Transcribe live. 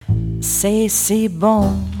c'est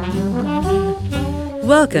bon.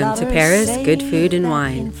 Welcome to Paris Good Food and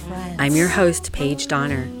Wine. I'm your host, Paige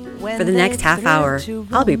Donner. For the next half hour,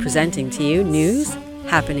 I'll be presenting to you news,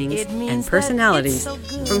 happenings, and personalities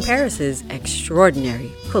from Paris's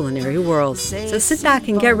extraordinary culinary world. So sit back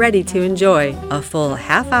and get ready to enjoy a full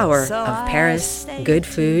half hour of Paris Good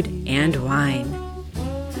Food and Wine.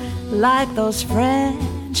 Like those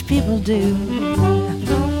French people do,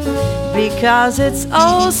 because it's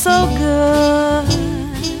oh so good.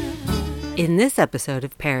 In this episode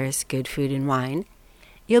of Paris Good Food and Wine,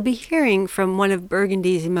 you'll be hearing from one of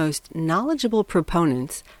Burgundy's most knowledgeable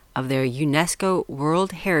proponents of their UNESCO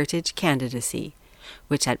World Heritage candidacy,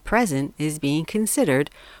 which at present is being considered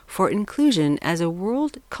for inclusion as a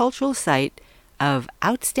World Cultural Site of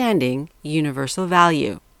outstanding universal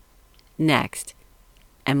value. Next,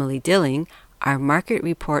 Emily Dilling, our Market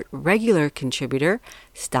Report regular contributor,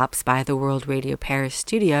 stops by the World Radio Paris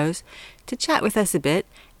studios to chat with us a bit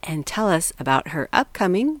and tell us about her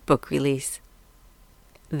upcoming book release.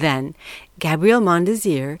 Then, Gabrielle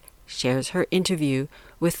Mondesir shares her interview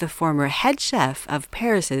with the former head chef of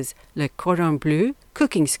Paris's Le Cordon Bleu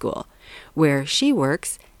cooking school, where she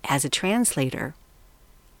works as a translator.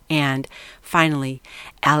 And finally,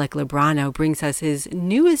 Alec Lebrano brings us his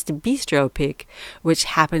newest bistro pick, which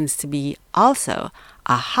happens to be also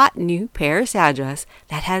a hot new Paris address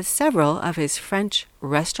that has several of his French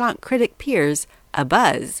restaurant critic peers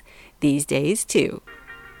abuzz these days too.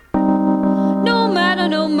 No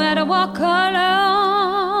matter what color,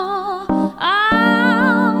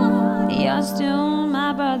 you're still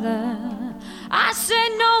my brother. I said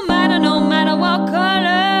no matter what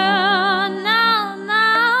color, no,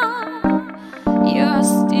 you're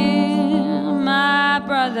still my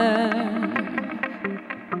brother.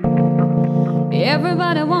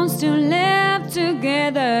 Everybody wants to live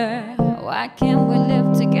together. Why can't we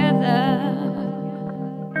live together?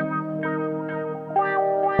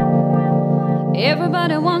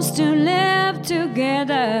 Everybody wants to live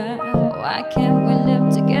together. Why can't we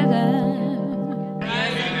live together?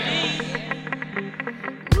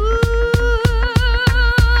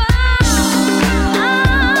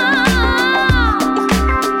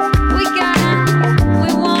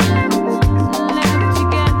 We want to live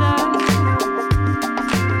together.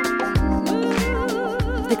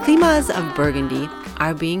 The climats of Burgundy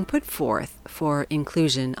are being put forth for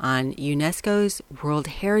inclusion on UNESCO's World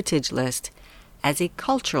Heritage List as a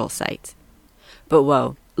cultural site. But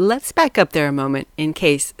whoa, let's back up there a moment in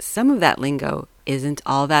case some of that lingo isn't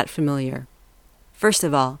all that familiar. First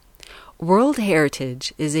of all, World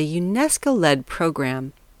Heritage is a UNESCO-led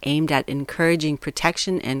program aimed at encouraging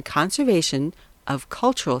protection and conservation of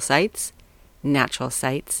cultural sites, natural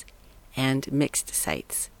sites, and mixed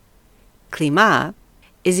sites. Climat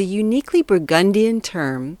is a uniquely Burgundian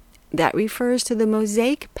term that refers to the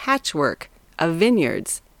mosaic patchwork of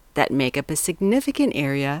vineyards that make up a significant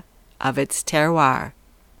area of its terroir.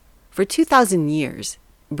 For 2,000 years,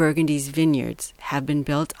 Burgundy's vineyards have been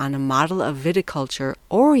built on a model of viticulture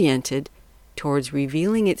oriented towards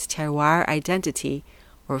revealing its terroir identity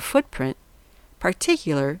or footprint,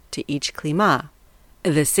 particular to each climat.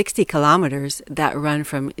 The 60 kilometers that run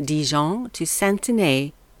from Dijon to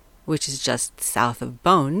Saint-Denis, which is just south of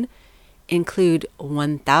Beaune, include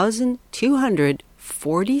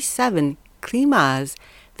 1,247 climats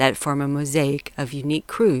that form a mosaic of unique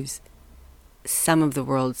crus. Some of the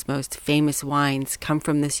world's most famous wines come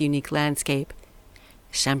from this unique landscape: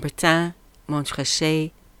 Chambertin,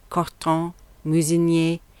 Montrachet, Corton,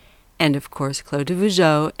 Musigny, and of course Clos de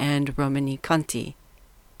Vougeot and Romanée-Conti.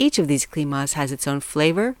 Each of these climats has its own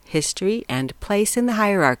flavor, history, and place in the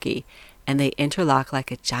hierarchy, and they interlock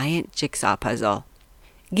like a giant jigsaw puzzle.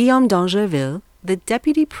 Guillaume d'Angerville, the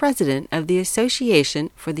deputy president of the Association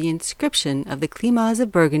for the Inscription of the Climats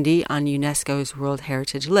of Burgundy on UNESCO's World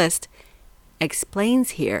Heritage List,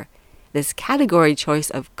 explains here this category choice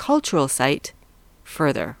of cultural site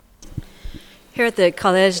further. Here at the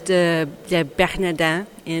Collège de Bernardin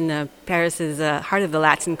in Paris's heart of the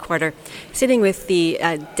Latin Quarter, sitting with the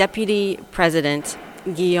deputy president,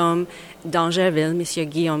 Guillaume d'Angerville, Monsieur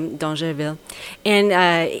Guillaume d'Angerville, and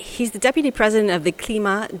he's the deputy president of the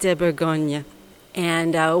Climat de Bourgogne.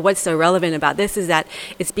 And what's so relevant about this is that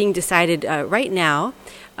it's being decided right now,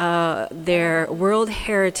 their World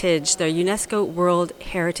Heritage, their UNESCO World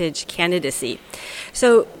Heritage candidacy.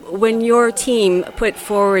 So when your team put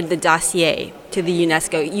forward the dossier to the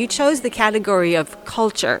UNESCO, you chose the category of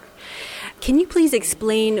culture. Can you please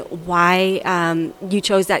explain why you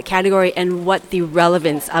chose that category and what the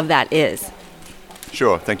relevance of that is?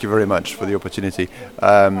 Sure, thank you very much for the opportunity.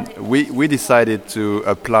 We decided to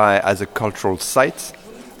apply as a cultural site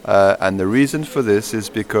And the reason for this is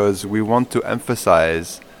because we want to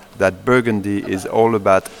emphasize that Burgundy is all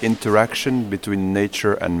about interaction between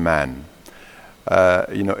nature and man.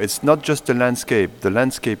 It's not just the landscape. The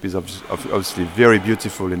landscape is obviously very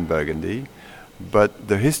beautiful in Burgundy, but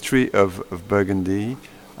the history of Burgundy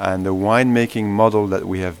and the winemaking model that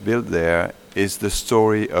we have built there is the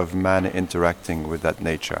story of man interacting with that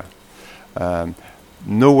nature.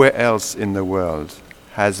 Nowhere else in the world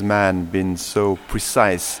has man been so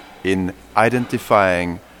precise in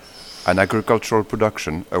identifying an agricultural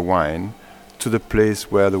production, a wine, to the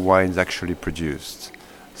place where the wine is actually produced.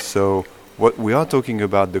 So what we are talking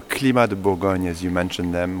about, the Climat de Bourgogne, as you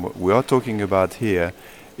mentioned them, what we are talking about here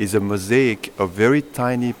is a mosaic of very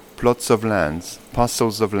tiny plots of lands,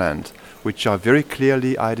 parcels of land, which are very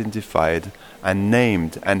clearly identified and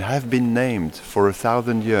named, and have been named for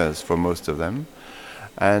 1,000 years for most of them.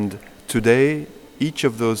 And today, each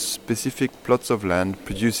of those specific plots of land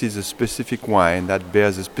produces a specific wine that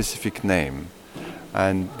bears a specific name.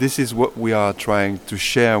 And this is what we are trying to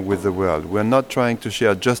share with the world. We're not trying to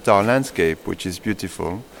share just our landscape, which is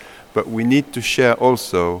beautiful, but we need to share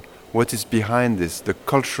also what is behind this, the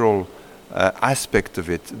cultural aspect of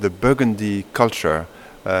it, the Burgundy culture,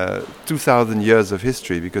 2,000 years of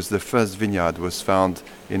history, because the first vineyard was found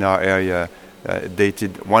in our area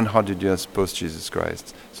dated 100 years post Jesus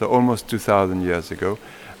Christ, so almost 2,000 years ago.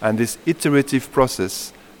 And this iterative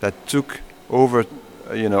process that took over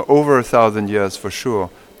 1,000 years for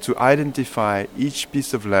sure to identify each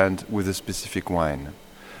piece of land with a specific wine.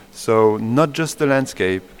 So not just the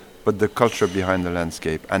landscape, but the culture behind the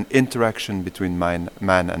landscape and interaction between man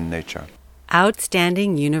and nature.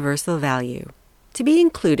 Outstanding universal value. To be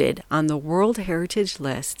included on the World Heritage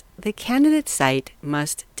List, the candidate site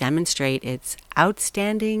must demonstrate its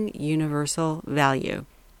outstanding universal value.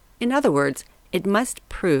 In other words, it must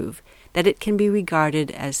prove that it can be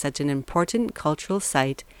regarded as such an important cultural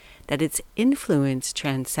site that its influence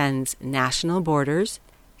transcends national borders,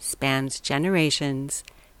 spans generations,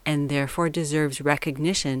 and therefore deserves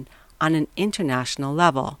recognition on an international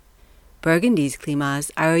level. Burgundy's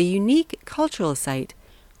climats are a unique cultural site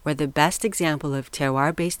where the best example of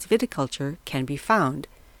terroir-based viticulture can be found,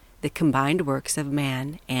 the combined works of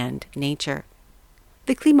man and nature.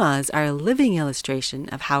 The climats are a living illustration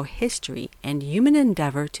of how history and human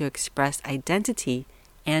endeavor to express identity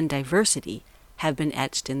and diversity have been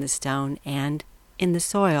etched in the stone and in the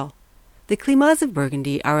soil. The climats of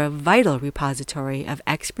Burgundy are a vital repository of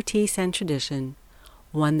expertise and tradition,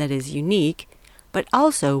 one that is unique, but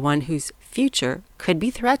also one whose future could be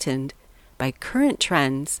threatened by current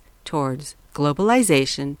trends towards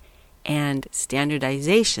globalization and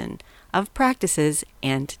standardization of practices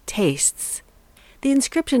and tastes. The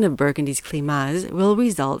inscription of Burgundy's climats will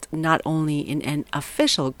result not only in an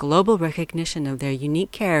official global recognition of their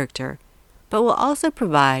unique character, but will also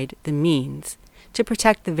provide the means to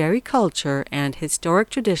protect the very culture and historic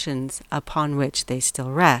traditions upon which they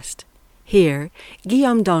still rest. Here,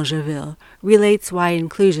 Guillaume d'Angeville relates why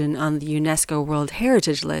inclusion on the UNESCO World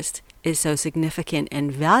Heritage List is so significant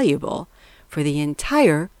and valuable for the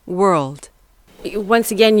entire world. Once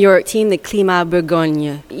again, your team, the Climat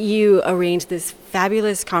Bourgogne, you arranged this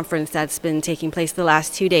fabulous conference that's been taking place the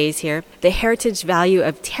last 2 days here, the heritage value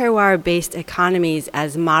of terroir-based economies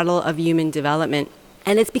as model of human development.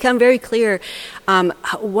 And it's become very clear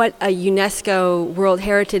what a UNESCO World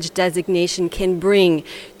Heritage designation can bring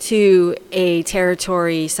to a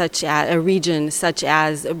territory such as a region such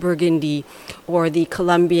as Burgundy or the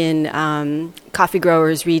Colombian coffee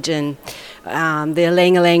growers region, the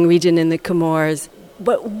Ylang-Ylang region in the Comores.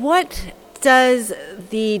 But what does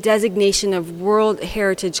the designation of World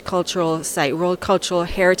Cultural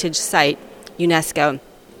Heritage Site, UNESCO,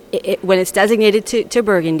 when it's designated to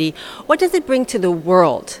Burgundy, what does it bring to the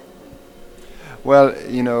world? Well,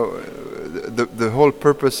 the whole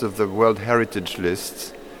purpose of the World Heritage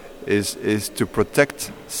List is to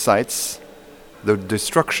protect sites, the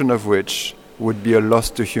destruction of which would be a loss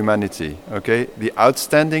to humanity. Okay, the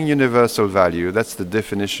outstanding universal value, that's the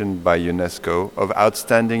definition by UNESCO of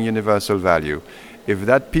outstanding universal value. If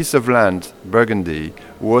that piece of land, Burgundy,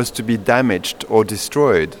 was to be damaged or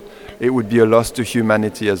destroyed, it would be a loss to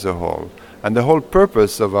humanity as a whole. And the whole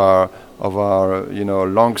purpose of our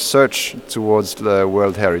long search towards the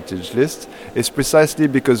World Heritage List is precisely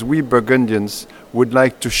because we Burgundians would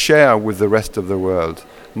like to share with the rest of the world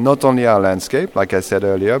not only our landscape, like I said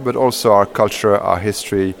earlier, but also our culture, our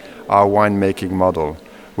history, our winemaking model.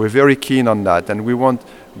 We're very keen on that, and we want,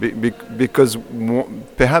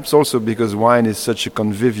 perhaps also because wine is such a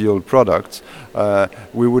convivial product,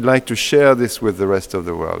 we would like to share this with the rest of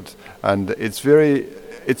the world. And it's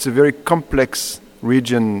a very complex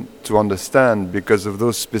region to understand because of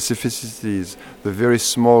those specificities, the very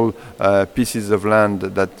small pieces of land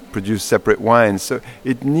that produce separate wines. So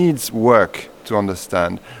it needs work to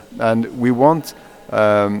understand. And we want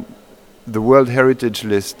the World Heritage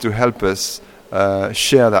List to help us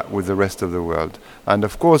share that with the rest of the world. And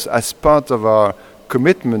of course, as part of our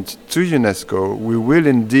commitment to UNESCO, we will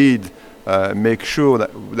indeed make sure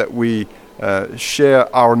that we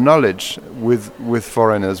share our knowledge with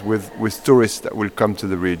foreigners, with tourists that will come to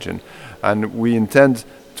the region. And we intend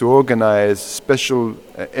to organize special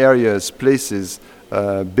areas, places,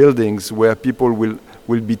 buildings where people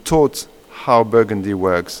will be taught how Burgundy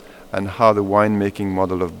works and how the winemaking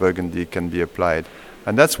model of Burgundy can be applied.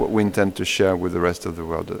 And that's what we intend to share with the rest of the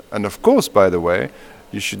world. And of course, by the way,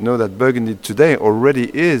 you should know that Burgundy today already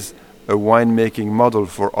is a winemaking model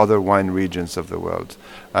for other wine regions of the world.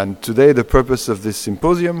 And today the purpose of this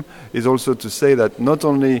symposium is also to say that not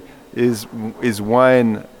only is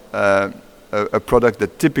wine a product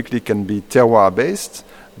that typically can be terroir-based,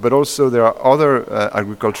 but also there are other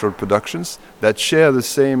agricultural productions that share the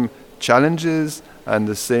same challenges and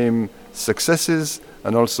the same successes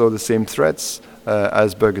and also the same threats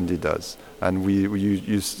as Burgundy does. And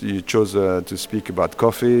you chose to speak about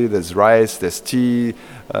coffee, there's rice, there's tea,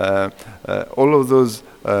 all of those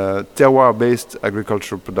terroir-based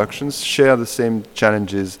agricultural productions share the same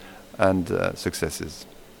challenges and successes.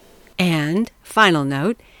 And, final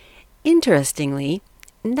note, interestingly,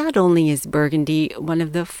 not only is Burgundy one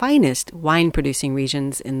of the finest wine-producing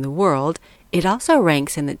regions in the world, it also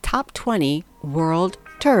ranks in the top 20 world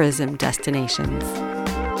tourism destinations.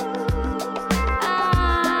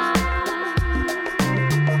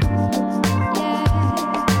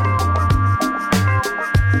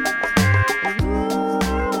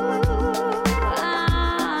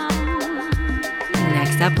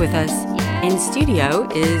 Next up with us in studio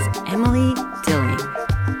is Emily Dilling.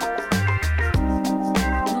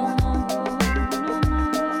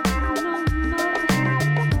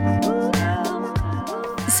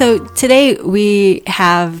 So today we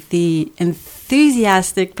have the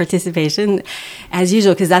enthusiastic participation, as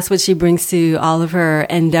usual, because that's what she brings to all of her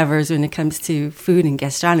endeavors when it comes to food and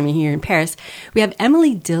gastronomy here in Paris. We have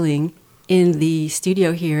Emily Dilling in the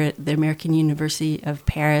studio here at the American University of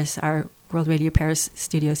Paris, our World Radio Paris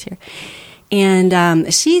studios here.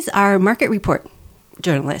 And she's our market report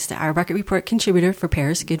journalist, our market report contributor for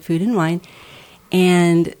Paris Good Food and Wine.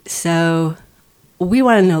 And so we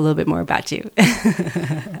want to know a little bit more about you.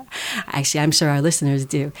 Actually, I'm sure our listeners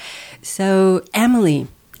do. So, Emily,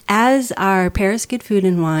 as our Paris Good Food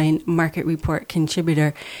and Wine market report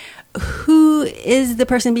contributor, who is the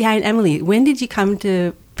person behind Emily? When did you come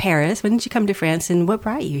to Paris? When did you come to France? And what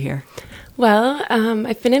brought you here? Well,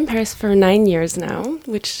 I've been in Paris for 9 years now,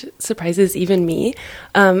 which surprises even me.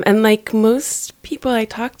 And like most people I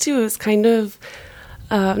talk to, it was kind of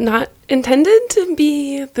not intended to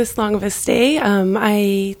be this long of a stay.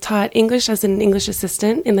 I taught English as an English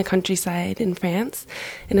assistant in the countryside in France,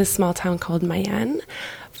 in a small town called Mayenne,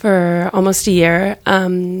 for almost a year.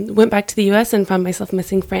 Went back to the U.S. and found myself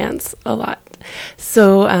missing France a lot.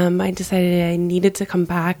 So I decided I needed to come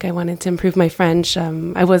back. I wanted to improve my French.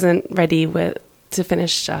 I wasn't ready to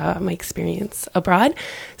finish my experience abroad.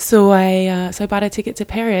 So I bought a ticket to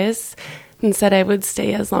Paris and said I would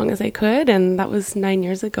stay as long as I could, and that was 9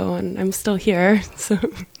 years ago, and I'm still here. So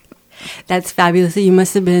that's fabulous. You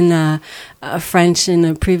must have been French in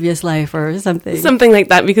a previous life or something. Something like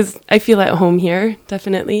that, because I feel at home here,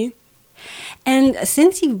 definitely. And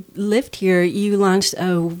since you lived here, you launched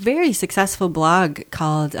a very successful blog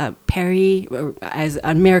called Paris, or as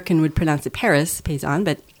an American would pronounce it, Paris Paysan,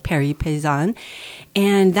 but Paris Paysan.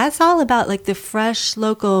 And that's all about like the fresh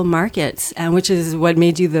local markets, which is what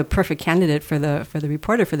made you the perfect candidate for the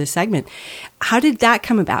reporter for this segment. How did that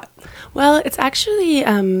come about? Well, it's actually,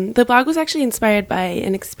 the blog was actually inspired by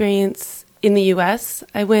an experience in the U.S.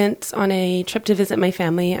 I went on a trip to visit my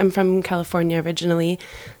family. I'm from California originally,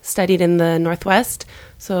 studied in the Northwest.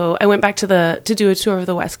 So I went back to do a tour of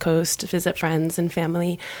the West Coast to visit friends and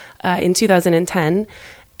family in 2010.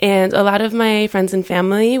 And a lot of my friends and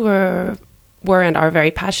family were and are very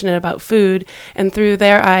passionate about food, and through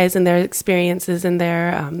their eyes and their experiences and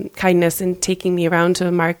their kindness in taking me around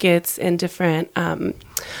to markets and different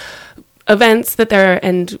events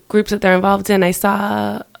and groups that they're involved in,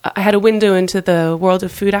 I had a window into the world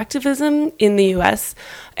of food activism in the U.S.,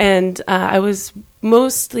 and I was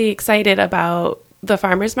mostly excited about the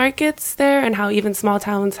farmers markets there and how even small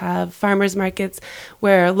towns have farmers markets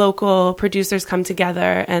where local producers come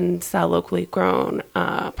together and sell locally grown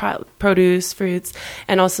produce, fruits,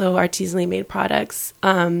 and also artisanally made products.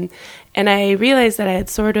 And I realized that I had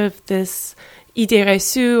sort of this idée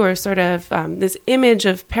reçue, or sort of this image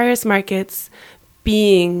of Paris markets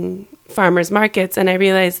being farmers markets, and I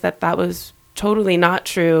realized that that was totally not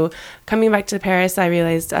true. Coming back to Paris, I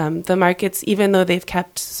realized the markets, even though they've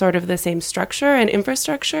kept sort of the same structure and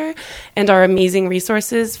infrastructure and are amazing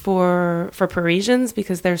resources for Parisians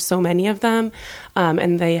because there's so many of them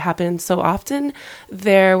and they happen so often,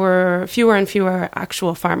 there were fewer and fewer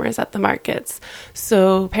actual farmers at the markets.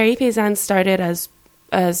 So Paris Paysanne started as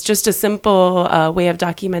just a simple way of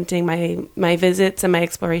documenting my visits and my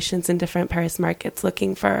explorations in different Paris markets,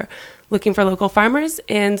 looking for local farmers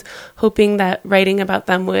and hoping that writing about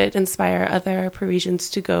them would inspire other Parisians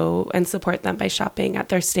to go and support them by shopping at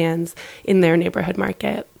their stands in their neighborhood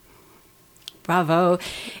market. Bravo.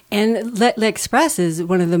 And L'Express is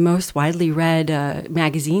one of the most widely read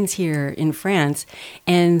magazines here in France,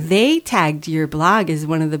 and they tagged your blog as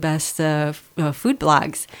one of the best food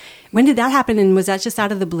blogs. When did that happen, and was that just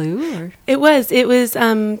out of the blue? Or? It was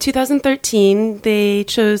 2013. They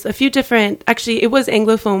chose a few different, actually, it was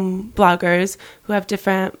Anglophone bloggers who have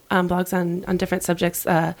different blogs on different subjects,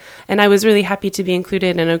 and I was really happy to be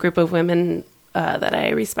included in a group of women that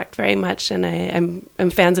I respect very much, and I'm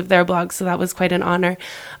fans of their blogs, so that was quite an honor.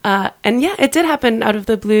 And yeah, it did happen out of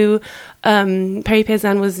the blue. Paris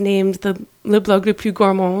Paysanne was named le blog le plus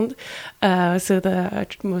gourmand, so the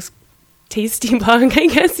most tasty blog, I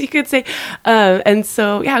guess you could say. And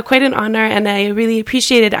so, yeah, quite an honor. And I really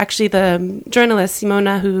appreciated actually the journalist,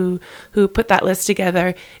 Simona, who put that list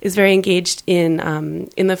together, is very engaged in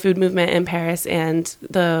the food movement in Paris and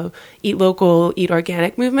the Eat Local, Eat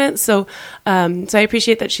Organic movement. So I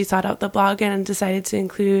appreciate that she sought out the blog and decided to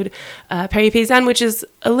include Paris Paysanne, which is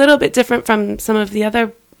a little bit different from some of the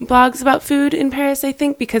other blogs about food in Paris, I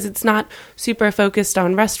think, because it's not super focused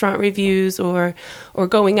on restaurant reviews or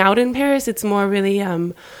going out in Paris. It's more really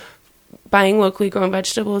buying locally grown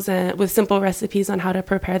vegetables and with simple recipes on how to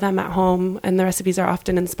prepare them at home. And the recipes are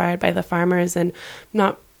often inspired by the farmers and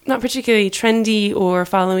not particularly trendy or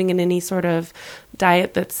following in any sort of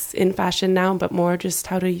diet that's in fashion now, but more just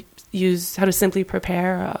how to simply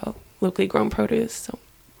prepare locally grown produce. So.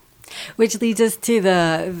 Which leads us to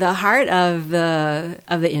the heart of the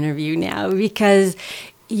interview now, because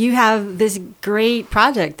you have this great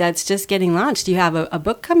project that's just getting launched. You have a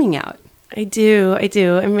book coming out. I do.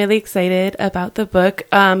 I'm really excited about the book.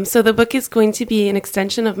 So the book is going to be an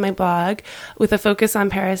extension of my blog with a focus on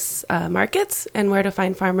Paris markets and where to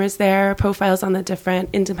find farmers there, profiles on the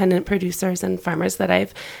different independent producers and farmers that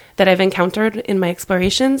I've encountered in my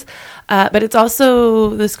explorations. But it's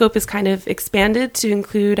also, the scope is kind of expanded to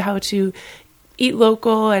include how to eat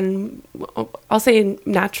local and I'll say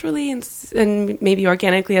naturally and maybe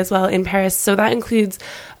organically as well in Paris. So that includes,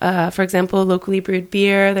 for example, locally brewed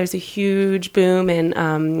beer. There's a huge boom in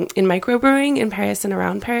microbrewing in Paris and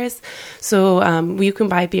around Paris. So you can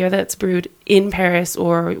buy beer that's brewed in Paris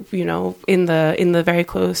or, in the very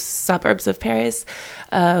close suburbs of Paris.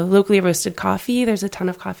 Locally roasted coffee. There's a ton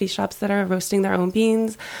of coffee shops that are roasting their own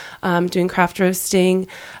beans, doing craft roasting,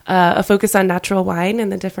 a focus on natural wine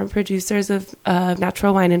and the different producers of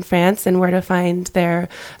natural wine in France and where to find their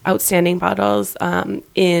outstanding bottles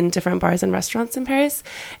in different bars and restaurants in Paris,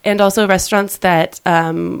 and also restaurants that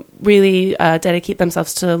really dedicate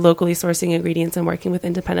themselves to locally sourcing ingredients and working with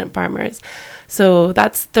independent farmers. So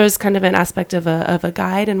there's kind of an aspect of a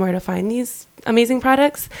guide and where to find these amazing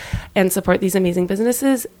products and support these amazing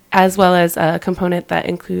businesses, as well as a component that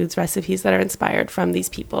includes recipes that are inspired from these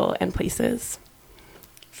people and places.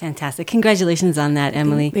 Fantastic. Congratulations on that,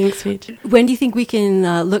 Emily. Thanks, Paige. When do you think we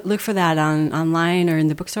can look for that online or in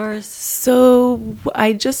the bookstores? So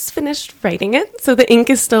I just finished writing it, so the ink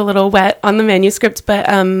is still a little wet on the manuscript, but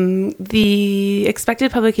the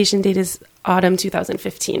expected publication date is autumn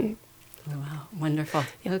 2015. Oh, wow. Wonderful.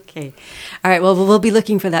 Okay. All right. Well, we'll be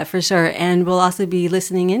looking for that for sure. And we'll also be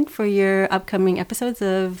listening in for your upcoming episodes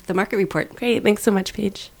of The Market Report. Great. Thanks so much,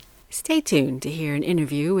 Paige. Stay tuned to hear an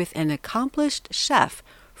interview with an accomplished chef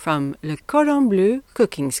from Le Cordon Bleu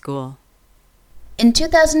Cooking School. In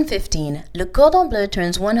 2015, Le Cordon Bleu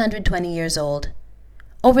turns 120 years old.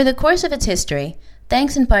 Over the course of its history,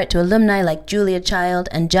 thanks in part to alumni like Julia Child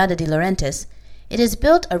and Giada De Laurentiis, it has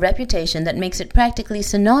built a reputation that makes it practically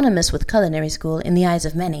synonymous with culinary school in the eyes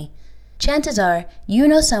of many. Chances are you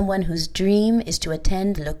know someone whose dream is to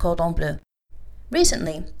attend Le Cordon Bleu.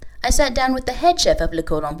 Recently, I sat down with the head chef of Le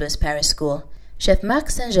Cordon Bleu's Paris school, Chef Marc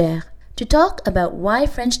Singer, to talk about why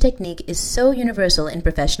French technique is so universal in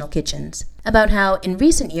professional kitchens, about how in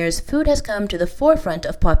recent years food has come to the forefront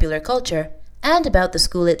of popular culture, and about the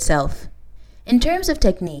school itself. In terms of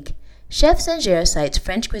technique, Chef Sanger cites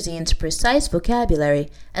French cuisine's precise vocabulary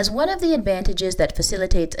as one of the advantages that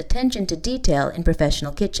facilitates attention to detail in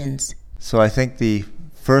professional kitchens. So I think the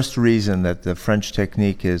first reason that the French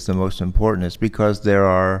technique is the most important is because there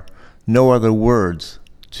are no other words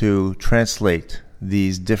to translate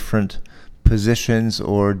these different positions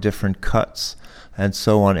or different cuts and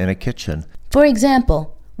so on in a kitchen. For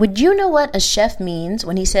example, would you know what a chef means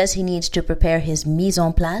when he says he needs to prepare his mise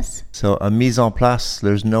en place? So a mise en place,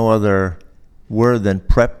 there's no other word than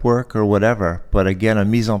prep work or whatever. But again, a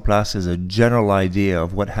mise en place is a general idea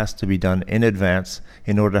of what has to be done in advance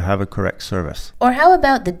in order to have a correct service. Or how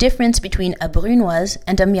about the difference between a brunoise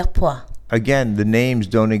and a mirepoix? Again, the names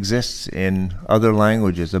don't exist in other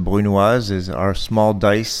languages. A brunoise is our small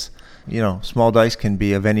dice. Small dice can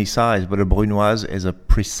be of any size, but a brunoise is a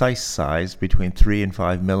precise size between 3 and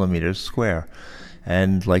 5 millimeters square.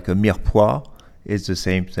 And like a mirepoix is the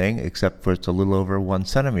same thing, except for it's a little over 1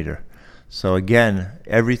 centimeter. So again,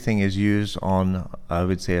 everything is used on, I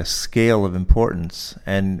would say, a scale of importance,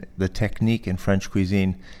 and the technique in French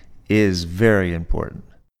cuisine is very important.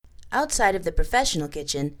 Outside of the professional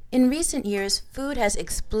kitchen, in recent years, food has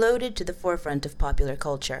exploded to the forefront of popular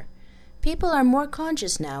culture. People are more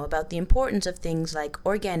conscious now about the importance of things like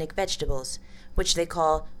organic vegetables, which they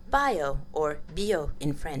call bio or bio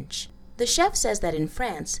in French. The chef says that in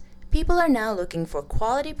France, people are now looking for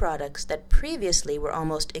quality products that previously were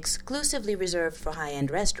almost exclusively reserved for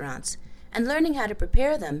high-end restaurants, and learning how to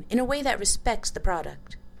prepare them in a way that respects the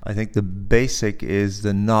product. I think the basic is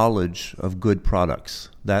the knowledge of good products.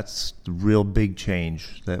 That's the real big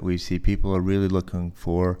change that we see. People are really looking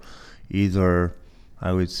for either,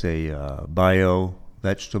 I would say, bio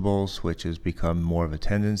vegetables, which has become more of a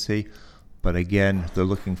tendency. But again, they're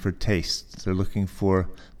looking for taste. They're looking for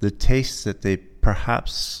the tastes that they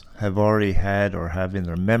perhaps have already had or have in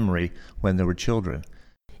their memory when they were children.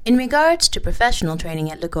 In regards to professional training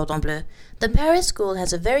at Le Cordon Bleu, the Paris School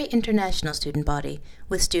has a very international student body,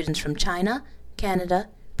 with students from China, Canada,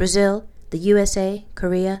 Brazil, the USA,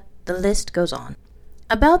 Korea, the list goes on.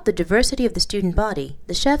 About the diversity of the student body,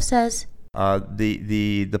 the chef says,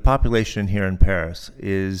 The population here in Paris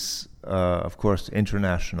is, of course,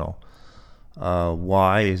 international.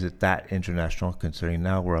 Why is it that international, considering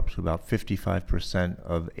now we're up to about 55%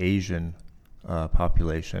 of Asian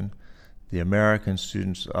population? The American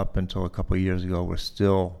students up until a couple of years ago were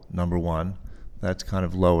still number one. That's kind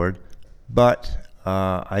of lowered. But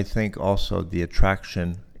I think also the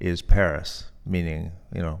attraction is Paris, meaning,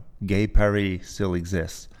 gay Paris still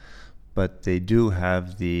exists. But they do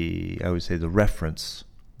have the reference,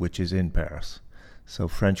 which is in Paris. So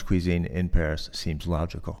French cuisine in Paris seems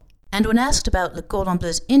logical. And when asked about Le Cordon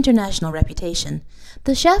Bleu's international reputation,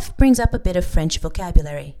 the chef brings up a bit of French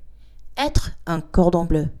vocabulary. Être un cordon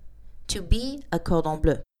bleu. To be a cordon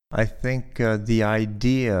bleu. I think the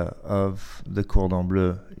idea of the cordon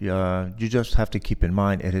bleu, you just have to keep in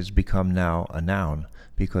mind it has become now a noun,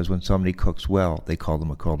 because when somebody cooks well, they call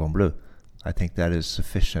them a cordon bleu. I think that is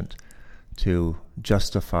sufficient to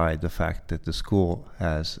justify the fact that the school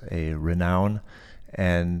has a renown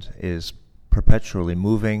and is perpetually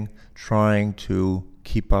moving, trying to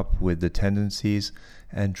keep up with the tendencies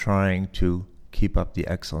and trying to keep up the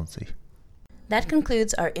excellency. That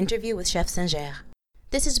concludes our interview with Chef Sanger.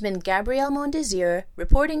 This has been Gabrielle Mondesir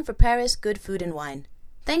reporting for Paris Good Food and Wine.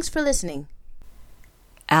 Thanks for listening.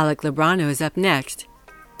 Alec Lebrano is up next.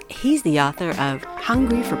 He's the author of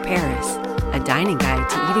Hungry for Paris, a dining guide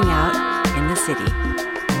to eating out in the city.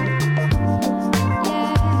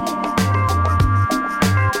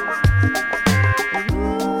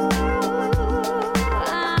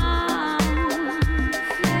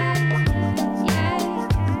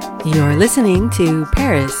 You're listening to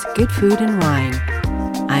Paris Good Food and Wine.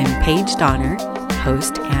 I'm Paige Donner,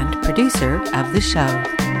 host and producer of the show.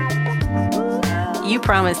 You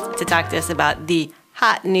promised to talk to us about the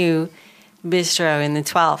hot new bistro in the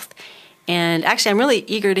 12th. And actually, I'm really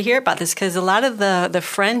eager to hear about this because a lot of the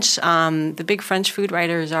French, the big French food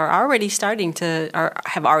writers are already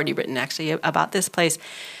have already written actually about this place.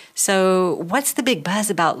 So what's the big buzz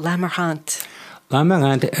about L'Amarante?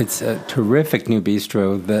 L'Amarante, it's a terrific new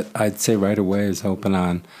bistro that I'd say right away is open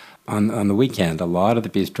on the weekend. A lot of the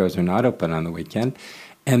bistros are not open on the weekend.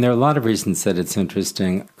 And there are a lot of reasons that it's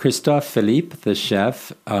interesting. Christophe Philippe, the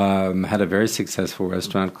chef, had a very successful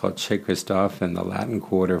restaurant called Chez Christophe in the Latin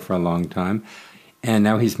Quarter for a long time. And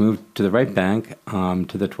now he's moved to the right bank,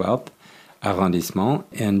 to the 12th arrondissement,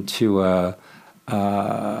 into a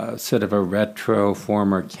sort of a retro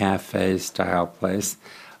former cafe-style place.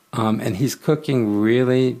 And he's cooking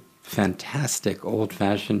really fantastic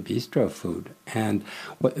old-fashioned bistro food. And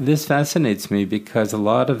this fascinates me because a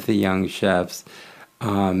lot of the young chefs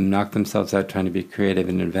knock themselves out trying to be creative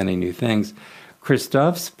and inventing new things.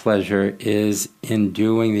 Christophe's pleasure is in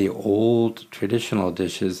doing the old traditional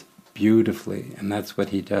dishes beautifully, and that's what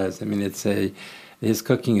he does. I mean, his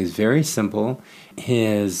cooking is very simple.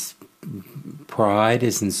 His pride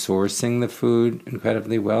is in sourcing the food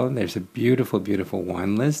incredibly well. And there's a beautiful, beautiful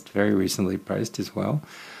wine list, very recently priced as well.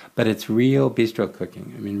 But it's real bistro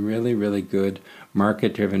cooking. I mean, really, really good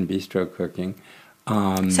market-driven bistro cooking.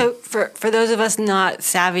 So for those of us not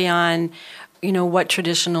savvy on, what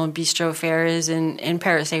traditional bistro fare is in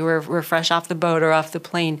Paris, say we're fresh off the boat or off the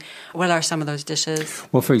plane, what are some of those dishes?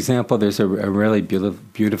 Well, for example, there's a really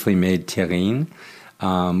beautifully made terrine.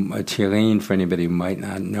 A terrine, for anybody who might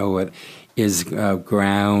not know it, is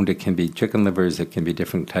ground. It can be chicken livers. It can be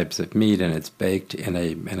different types of meat, and it's baked in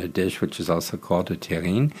a dish which is also called a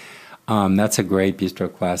terrine. That's a great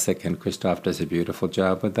bistro classic, and Christophe does a beautiful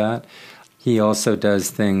job with that. He also does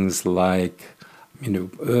things like,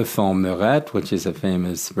 œuf en meurette, which is a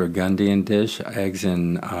famous Burgundian dish,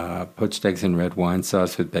 poached eggs in red wine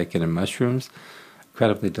sauce with bacon and mushrooms.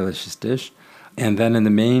 Incredibly delicious dish. And then in the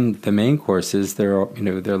main courses, there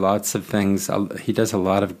are lots of things. He does a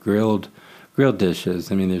lot of grilled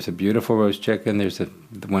dishes. I mean, there's a beautiful roast chicken. There's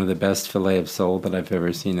one of the best filet of sole that I've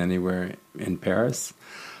ever seen anywhere in Paris.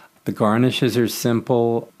 The garnishes are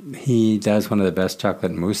simple. He does one of the best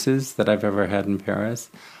chocolate mousses that I've ever had in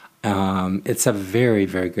Paris. It's a very,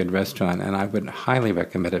 very good restaurant, and I would highly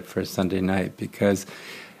recommend it for a Sunday night because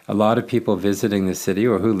a lot of people visiting the city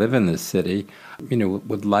or who live in this city,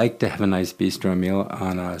 would like to have a nice bistro meal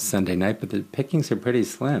on a Sunday night, but the pickings are pretty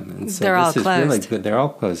slim. And so they're all this is closed. really good. They're all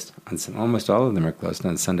closed. Almost all of them are closed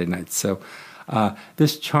on Sunday nights. So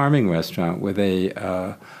this charming restaurant with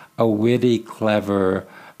a witty, clever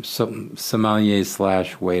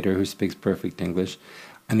sommelier/waiter who speaks perfect English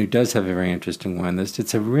and who does have a very interesting wine list.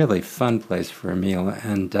 It's a really fun place for a meal.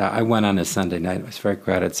 And I went on a Sunday night. It was very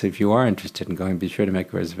crowded. So if you are interested in going, be sure to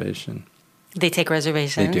make a reservation. They take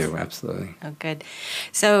reservations? They do, absolutely. Oh, good.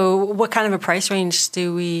 So what kind of a price range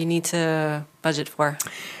do we need to budget for?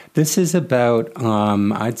 This is about,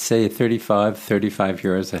 I'd say, 35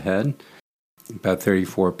 euros a head, about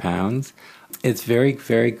 34 pounds. It's very,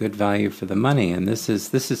 very good value for the money. And this is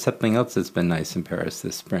something else that's been nice in Paris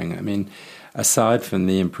this spring. I mean, aside from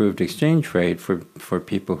the improved exchange rate for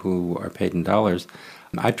people who are paid in dollars,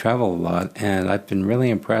 I travel a lot, and I've been really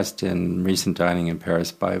impressed in recent dining in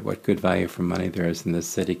Paris by what good value for money there is in this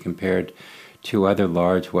city compared to other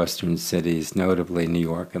large Western cities, notably New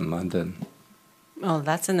York and London. Oh,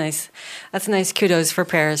 that's a nice kudos for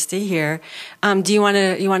Paris to hear. Do you want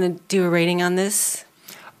to do a rating on this?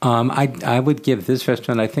 I would give this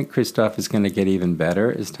restaurant, I think Christophe is going to get even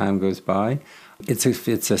better as time goes by. It's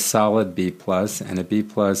a solid B+, and a B+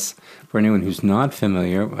 for anyone who's not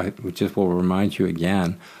familiar, I just will remind you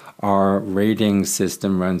again, our rating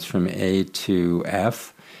system runs from A to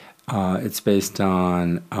F. It's based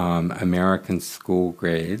on American school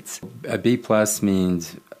grades. A B+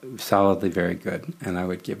 means solidly very good, and I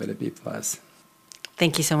would give it a B+.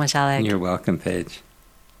 Thank you so much, Alec. You're welcome, Paige.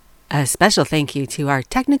 A special thank you to our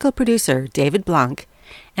technical producer, David Blanc,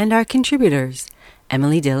 and our contributors,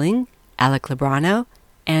 Emily Dilling, Alec Lebrano,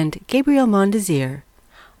 and Gabriel Mondesir.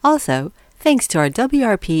 Also, thanks to our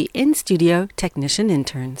WRP in-studio technician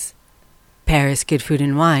interns. Paris Good Food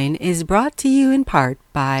and Wine is brought to you in part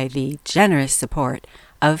by the generous support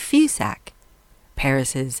of FUSAC,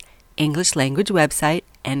 Paris's English language website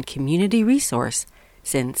and community resource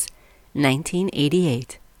since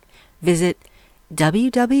 1988. Visit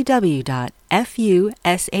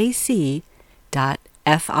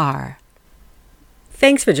www.fusac.fr.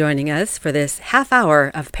 Thanks for joining us for this half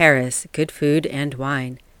hour of Paris Good Food and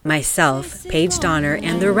Wine. Myself, Paige Donner,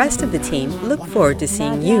 and the rest of the team look forward to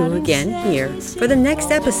seeing you again here for the next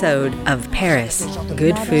episode of Paris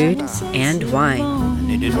Good Food and Wine.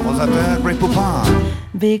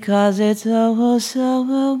 Because it's oh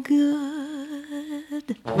so good.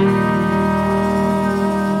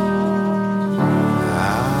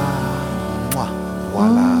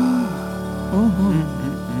 Voilà. Mm-hmm.